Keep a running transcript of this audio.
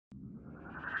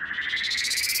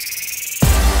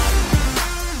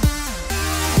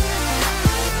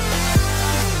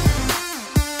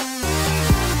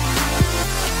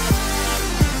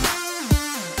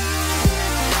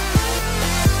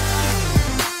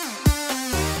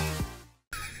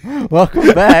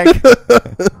Welcome back.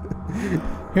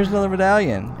 Here's another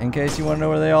medallion, in case you want to know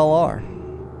where they all are.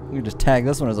 We can just tag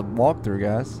this one as a walkthrough,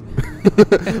 guys.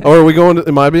 Oh, are we going to,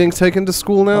 am I being taken to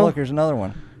school now? Oh, look, here's another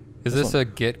one. Is this a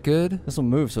get good? This will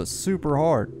move, so it's super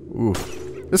hard.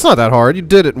 Oof. It's not that hard. You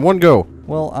did it in one go.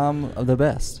 Well, I'm the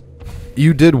best.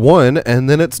 You did one, and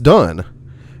then it's done.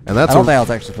 And that's I don't think I was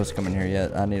actually supposed to come in here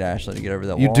yet. I need Ashley to get over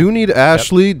that wall. You do need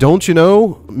Ashley, don't you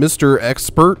know, Mr.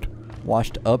 Expert?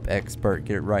 Washed up expert.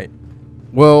 Get it right.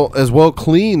 Well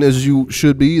clean as you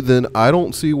should be, then I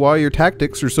don't see why your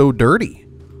tactics are so dirty.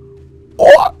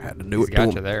 Oh, I had to do it to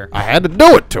him. There. I had to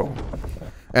do it to him.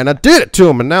 And I did it to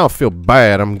him, and now I feel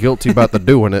bad. I'm guilty about the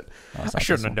doing it. I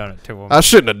shouldn't have done it to him. I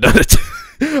shouldn't have done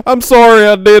it. I'm sorry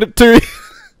I did it to you.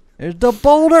 There's the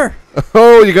boulder.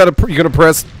 Oh, you gonna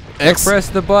press X? Press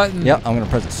the button. Yep, I'm gonna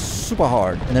press it super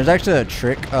hard. And there's actually a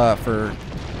trick for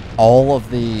all of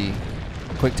the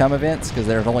QuickTime events, because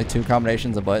there's only 2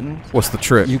 combinations of buttons. What's the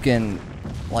trick? You can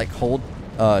like hold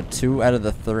 2 out of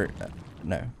the 3.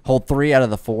 No, hold 3 out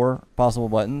of the 4 possible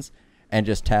buttons, and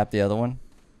just tap the other one,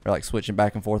 or like switching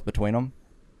back and forth between them,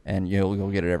 and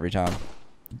you'll get it every time.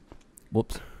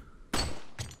 Whoops.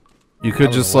 You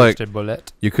could just like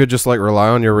rely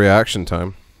on your reaction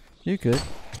time. You could,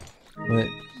 but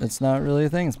it's not really a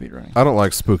thing in speedrunning. I don't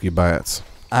like spooky bats.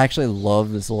 I actually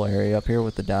love this little area up here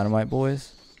with the dynamite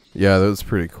boys. Yeah, that's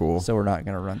pretty cool. So we're not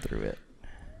gonna run through it.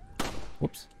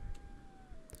 Whoops.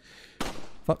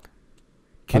 Fuck.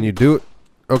 Can you do it?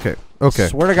 Okay. Okay.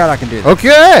 Swear to God, I can do this.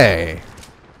 Okay.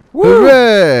 Woo!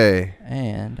 Hooray!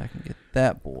 And I can get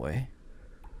that boy.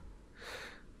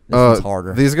 This one's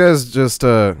harder. These guys just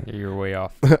You're way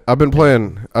off. I've been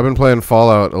playing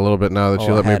Fallout a little bit now that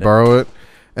you let me borrow it.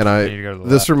 And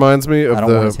this reminds me of I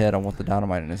don't want his head, I want the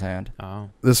dynamite in his hand. Oh.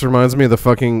 This reminds me of the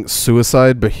fucking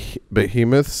suicide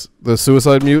behemoths, the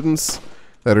suicide mutants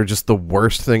that are just the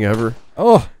worst thing ever.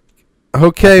 Oh.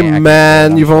 Okay,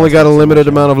 man, you've only got a limited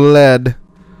amount of lead.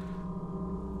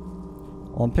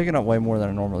 Well, I'm picking up way more than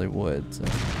I normally would. So.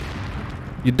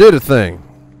 You did a thing.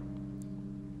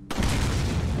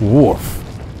 Woof.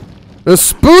 A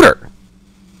spooter.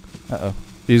 Uh-oh.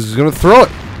 He's gonna throw it.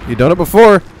 You've done it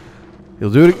before.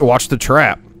 He'll do it. Watch the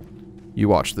trap. You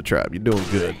watch the trap. You're doing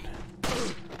good.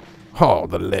 Oh,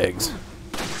 the legs.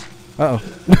 Uh-oh.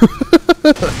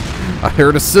 I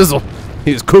heard a sizzle.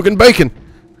 He's cooking bacon.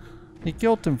 He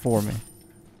killed him for me.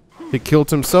 He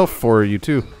killed himself for you,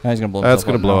 too. Now he's gonna blow That's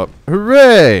gonna blow up.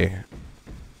 Hooray!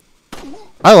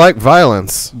 I like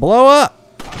violence. Blow up!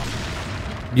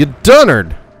 You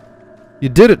dunnard. You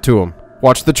did it to him.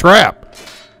 Watch the trap.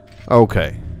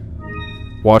 Okay.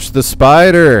 Watch the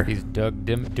spider. He's Doug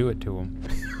do it to him.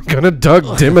 Gonna Doug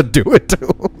Dimma do it to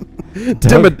him.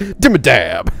 Dimma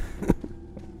dab.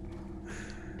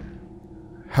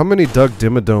 How many Doug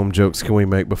Dimmadome jokes can we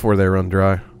make before they run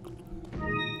dry?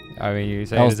 I mean, you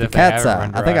say that it was as the if they haven't cat's run eye. I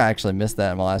dry. think I actually missed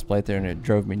that in my last playthrough, and it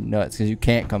drove me nuts because you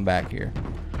can't come back here.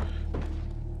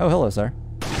 Oh, hello, sir.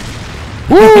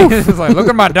 Woo! It's like, look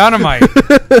at my dynamite.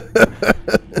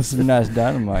 This is a nice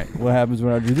dynamite. What happens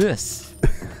when I do this?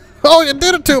 Oh, you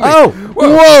did it to me! Oh!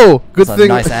 Whoa! Good That's thing.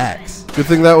 a nice axe. Good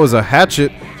thing that was a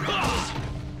hatchet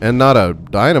and not a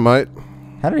dynamite.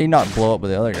 How did he not blow up with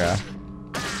the other guy?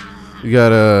 You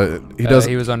got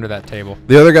He was under that table.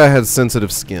 The other guy had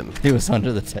sensitive skin He was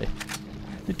under the table.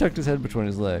 He tucked his head between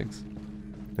his legs.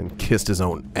 and kissed his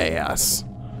own ass.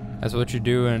 That's what you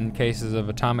do in cases of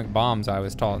atomic bombs, I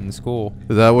was taught in school.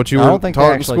 Is that what you I were don't think they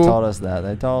taught in actually school? taught us that.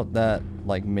 They taught that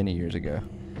like many years ago.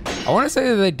 I want to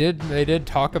say that they did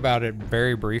talk about it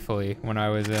very briefly when I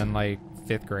was in like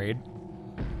 5th grade.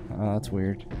 Oh, that's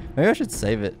weird. Maybe I should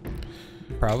save it.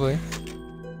 Probably.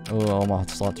 Oh, all my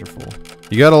slots are full.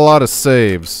 You got a lot of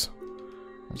saves.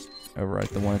 Let's overwrite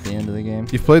the one at the end of the game.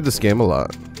 You've played this game a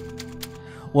lot.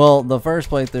 Well, the first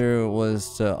playthrough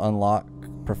was to unlock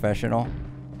professional,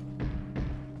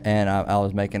 and I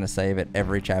was making a save at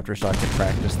every chapter so I could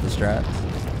practice the strats.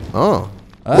 Oh.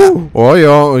 Ah.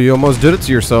 Well, you almost did it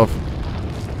to yourself.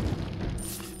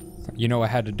 You know I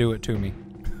had to do it to me.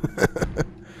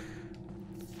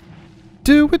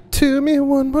 Do it to me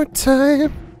one more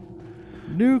time.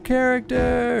 New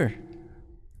character.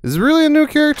 Is it really a new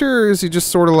character, or is he just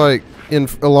sort of like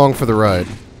along for the ride?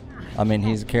 I mean,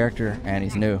 he's a character and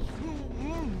he's new.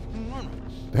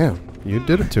 Damn, you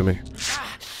did it to me.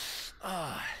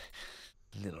 A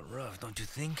little rough, don't you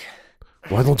think?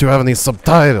 Why don't you have any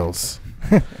subtitles?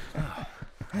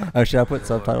 Oh, should I put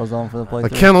subtitles on for the playthrough? I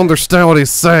can't understand what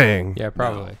he's saying. Yeah,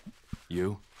 probably.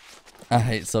 You? I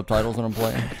hate subtitles when I'm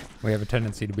playing. We have a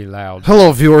tendency to be loud.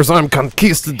 Hello, viewers. I'm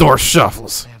Conquistador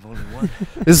Shuffles. I have only one.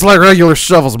 It's like regular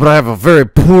Shuffles, but I have a very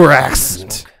poor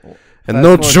accent. And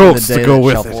no jokes to go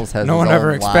with Shuffles it. has No his one ever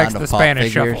own expects line the of pop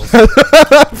Spanish figures. shuffles.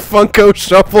 Funko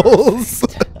Shuffles.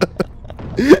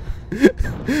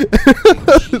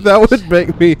 That would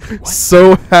make me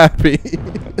so happy.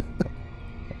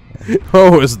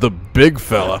 Oh, it's the big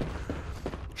fella.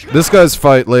 This guy's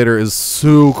fight later is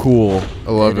so cool.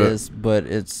 I love it. It is, but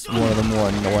it's one of the more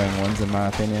annoying ones in my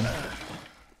opinion.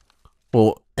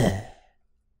 Well,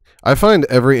 I find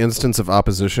every instance of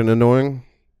opposition annoying.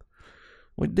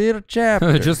 We did a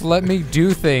chapter. Just let me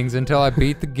do things until I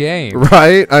beat the game.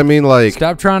 Right? I mean, like,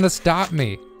 Stop trying to stop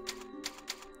me.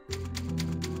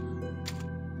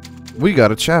 we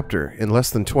got a chapter in less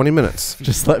than 20 minutes.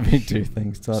 Just let me do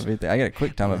things till I beat I got a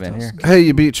quick time event here. Hey,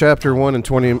 you beat chapter 1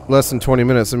 in less than 20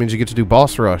 minutes. That means you get to do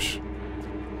boss rush.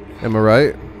 Am I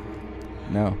right?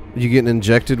 No. You getting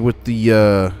injected with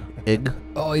the egg?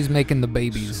 Oh, he's making the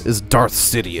babies. Is Darth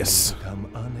Sidious. I'm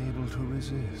unable to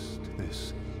resist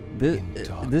this.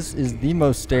 This is the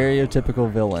most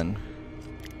stereotypical villain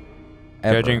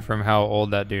ever. Judging from how old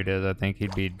that dude is, I think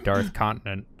he'd be Darth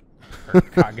Continent. Or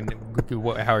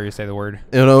however you say the word.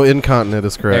 You know, incontinent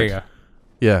is correct. There you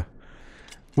go.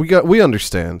 Yeah. We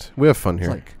understand. We have fun It's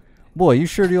here. like, boy, you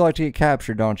sure do like to get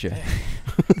captured, don't you?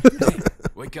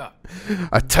 Wake up.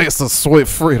 I taste the sweet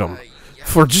freedom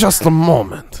for just a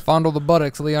moment. Fondle the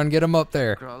buttocks, Leon. Get him up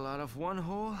there. Crawl out of one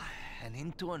hole and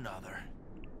into another.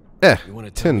 You want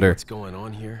to tell me Tinder. what's going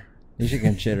on here? You should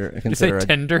consider You say a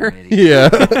Tinder? Yeah.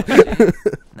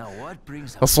 Now what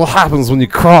brings That's what happens when you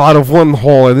crawl out of one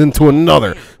hole and into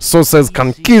another. So says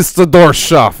Conquistador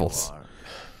Shuffles.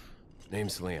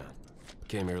 Name's Leon.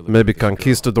 Came here looking Maybe for this girl.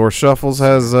 Conquistador Shuffles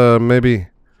has, maybe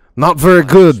not very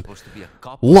good supposed to be a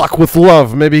cop? luck with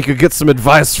love. Maybe he could get some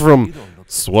advice from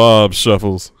Swab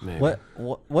Shuffles. Maybe.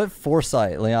 What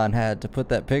foresight Leon had to put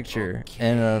that picture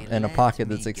in a pocket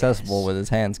that's accessible with his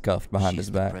hands cuffed behind his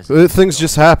back. Things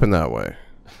just happen that way.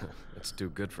 That's too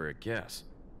good for a guess.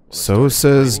 When I So started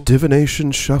says training,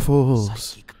 Divination Shuffles.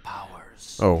 Psychic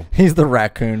powers. Oh. He's the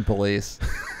raccoon police.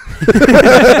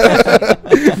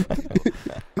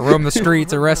 Roam the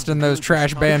streets arresting those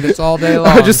trash bandits all day long.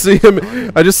 I just see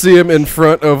him in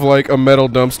front of like a metal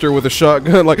dumpster with a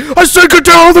shotgun, like, I said get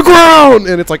down on the ground,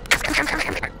 and it's like.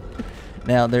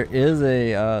 Now there is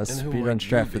a who speedrun might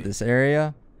strap you for be? this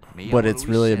area, but it's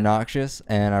really obnoxious,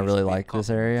 and I really like this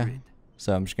area,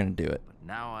 so I'm just gonna do it.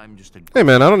 Now I'm just a Hey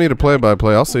man, I don't need a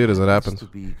play-by-play. I'll see it as it happens. to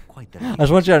be quite I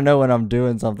just want you to know when I'm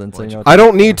doing something, so you know. what I to don't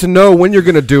look need to know when you're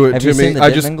gonna do it Have to you me. seen the I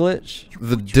just Dittman glitch?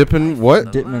 the dipping what?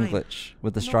 Dittman glitch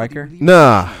with the striker.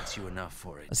 Nah. hates you enough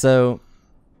for it. So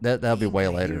that'll be way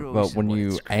later. But when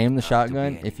you aim the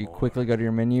shotgun, if you quickly go to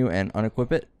your menu and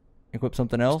unequip it, equip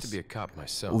something to else, be a cop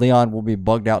myself. Leon will be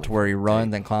bugged out to where he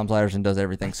runs and climbs ladders and does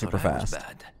everything super Thought I was fast.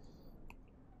 bad.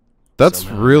 That's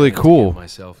Somehow I really managed to get cool.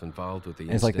 myself involved with the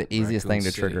It's like the incident in easiest Raccoon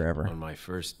thing to trigger City ever. On my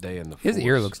first day in the His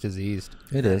ear force. looks diseased.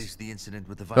 It That is. the incident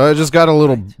with the It virus. just got a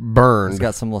little It's burned.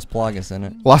 got some Las Plagas in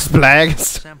it. Las Plagas.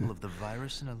 Sample of the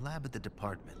virus in a lab at the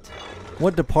department.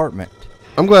 What department?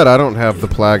 I'm glad I don't have the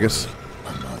Plagas.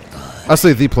 I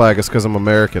say the Plagas because I'm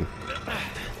American.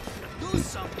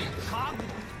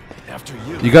 After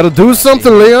you. You gotta do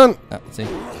something, Leon. See,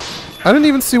 I didn't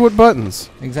even see what buttons.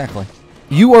 exactly.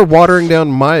 You are watering down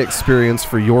my experience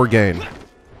for your gain.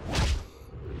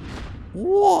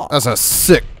 Whoa! That's a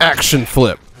sick action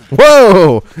flip.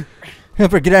 Whoa!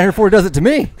 Ever get out here before he does it to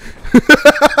me?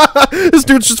 This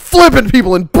dude's just flipping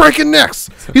people and breaking necks.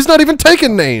 He's not even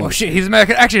taking names. Oh shit, he's an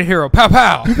action hero. Pow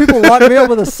pow. People lock me up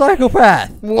with a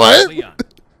psychopath. What? Leon.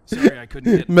 Sorry I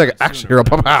couldn't get Mega there action sooner.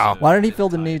 hero, pow. Why did he feel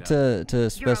the need to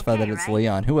specify that it's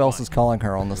Leon? Who else is calling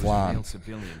her on this line? Male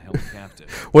civilian held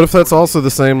captive. What if that's also the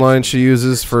same line she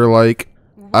uses for, like,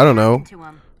 I don't know. He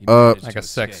managed Like to a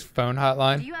sex escape. phone Do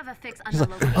hotline. you have a fix on He's the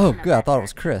like, location oh, of good. I that thought it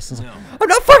was threat? Chris. I was like, No. I'm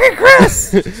not fucking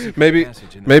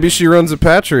Chris. Maybe she runs a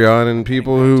Patreon and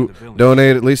people who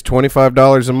donate at least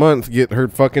 $25 a month get her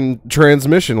fucking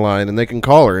transmission line and they can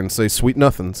call her and say sweet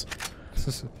nothings.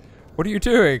 What are you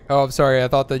doing? Oh, I'm sorry. I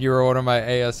thought that you were one of my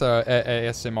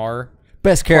ASMR.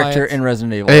 Best character Clients. in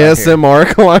Resident Evil. right here.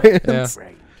 ASMR clients. Yeah.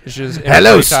 It's just in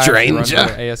Hello, free time, she runs stranger.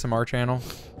 an ASMR channel.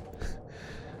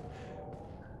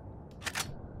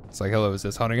 It's like, hello, is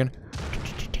this Hunnigan?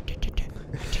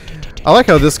 I like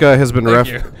how this guy has been Thank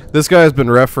you. this guy has been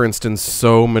referenced in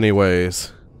so many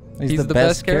ways. He's the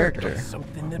best character.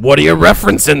 What are you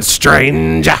referencing,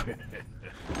 stranger?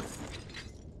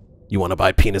 You want to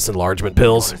buy penis enlargement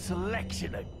pills?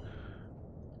 Selection of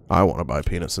I want to buy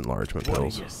penis enlargement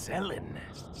pills. selling.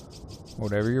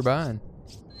 Whatever you're buying.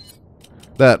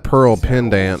 That pearl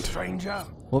pendant. Stranger,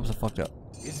 Whoops, I fucked up.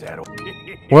 is that a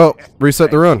Well, reset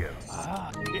the run.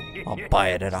 I'll buy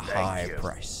it at a high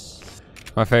price.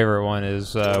 My favorite one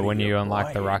is when you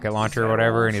unlock the rocket launcher or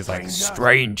whatever, and he's like,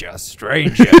 "Stranger,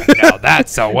 stranger, now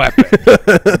that's a weapon."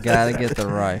 Gotta get the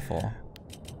rifle.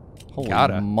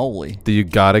 Holy moly! Do you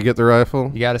gotta get the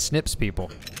rifle? You gotta snips people.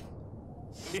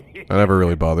 I never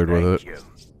really bothered with it.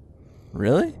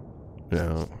 Really?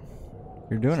 Yeah.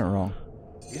 You're doing it wrong.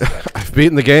 I've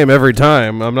beaten the game every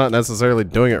time. I'm not necessarily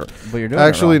doing it. But you're doing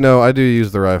Actually, it wrong. no, I do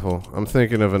use the rifle. I'm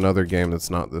thinking of another game that's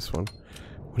not this one.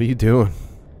 What are you doing?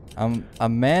 I'm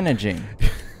managing.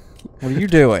 What are you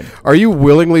doing? Are you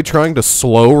willingly trying to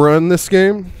slow run this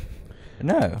game?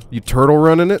 No. You turtle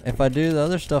running it? If I do the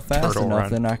other stuff fast Turtle enough,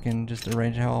 run. then I can just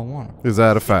arrange it how I want Is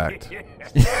that a fact? it.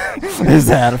 Is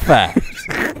that a fact?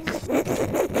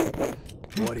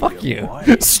 Fuck you.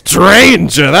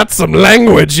 Stranger, that's some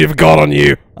language you've got on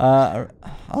you. I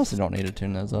honestly don't need to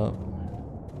tune those up.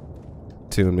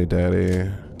 Tune me,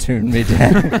 daddy. Tune me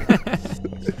down.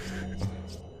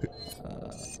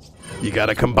 You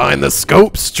gotta combine the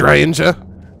scope, stranger.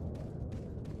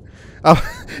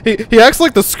 He acts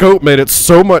like the scope made it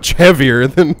so much heavier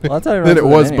than, Well, that's how he than runs it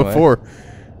with it was anyway. before.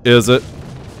 Is it?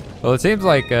 Well, it seems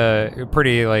like a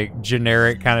pretty like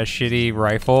generic kind of shitty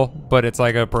rifle, but it's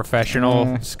like a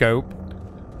professional scope.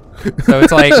 So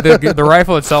it's like the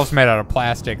rifle itself's made out of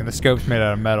plastic and the scope's made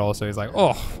out of metal. So he's like,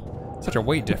 oh, such a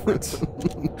weight difference.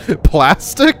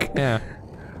 Plastic? Yeah,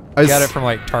 I got it from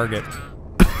like Target.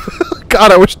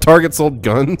 God, I wish Target sold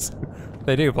guns.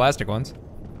 They do plastic ones.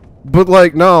 But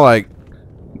like, no, like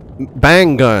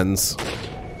bang guns.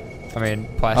 I mean,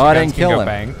 plastic Oh, I guns didn't can kill go him.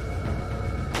 bang.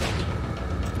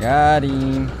 Got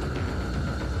him.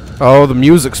 Oh, the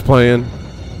music's playing.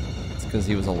 It's because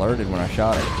he was alerted when I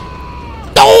shot it.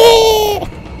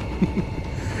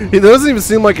 It doesn't even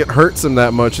seem like it hurts him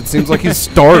that much. It seems like he's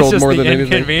startled It's just more the than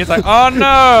anything. inconvenience. Like, oh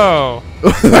no!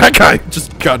 That guy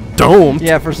just got domed.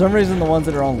 Yeah, for some reason the ones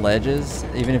that are on ledges,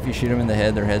 even if you shoot them in the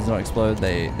head, their heads don't explode,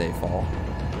 they fall.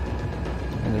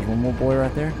 And there's one more boy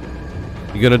right there.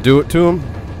 You gonna do it to him?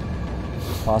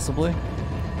 Possibly.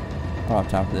 I don't have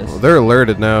time for this. Well, they're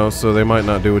alerted now, so they might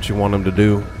not do what you want them to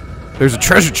do. There's a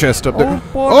treasure chest up there.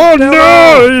 boy, Oh no!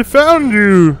 no! He found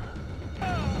you!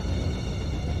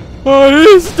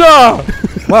 Oh, stop!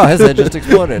 Wow, his head just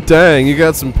exploded. Dang, you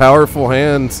got some powerful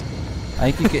hands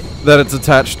I think you get. that it's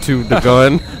attached to the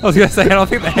gun. I was gonna say I don't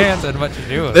think the hands had much to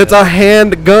do with It's it. a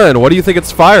hand gun. What do you think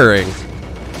it's firing?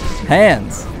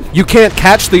 Hands. You can't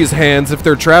catch these hands if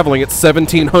they're traveling at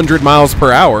 1,700 miles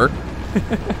per hour.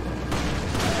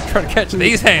 Trying to catch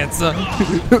these hands, son.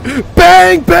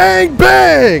 Bang, bang,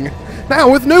 bang! Now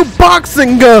with new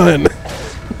boxing gun!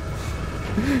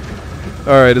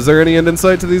 Alright, is there any end in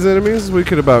sight to these enemies? We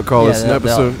could about call this an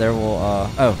episode. There will.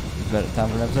 Oh, is that time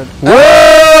for an episode?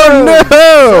 Whoa,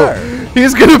 no! Sure.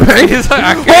 He's gonna bang! He's like,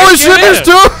 I can't Holy get shit, there's in.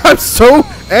 two! I'm so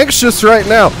anxious right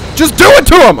now. Just do it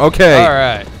to him! Okay. All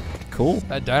right. Cool.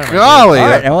 That dynamite. Golly, All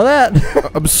right, and with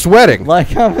that, I'm sweating. like,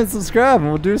 comment, subscribe, and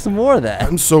we'll do some more of that.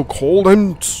 I'm so cold.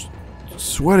 I'm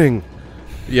sweating.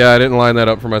 Yeah, I didn't line that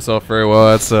up for myself very well.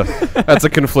 That's a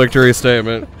conflictory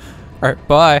statement. All right.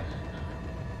 Bye.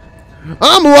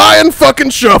 I'm lying fucking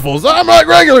shuffles. I'm like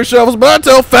regular shuffles, but I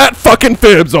tell fat fucking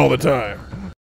fibs all the time.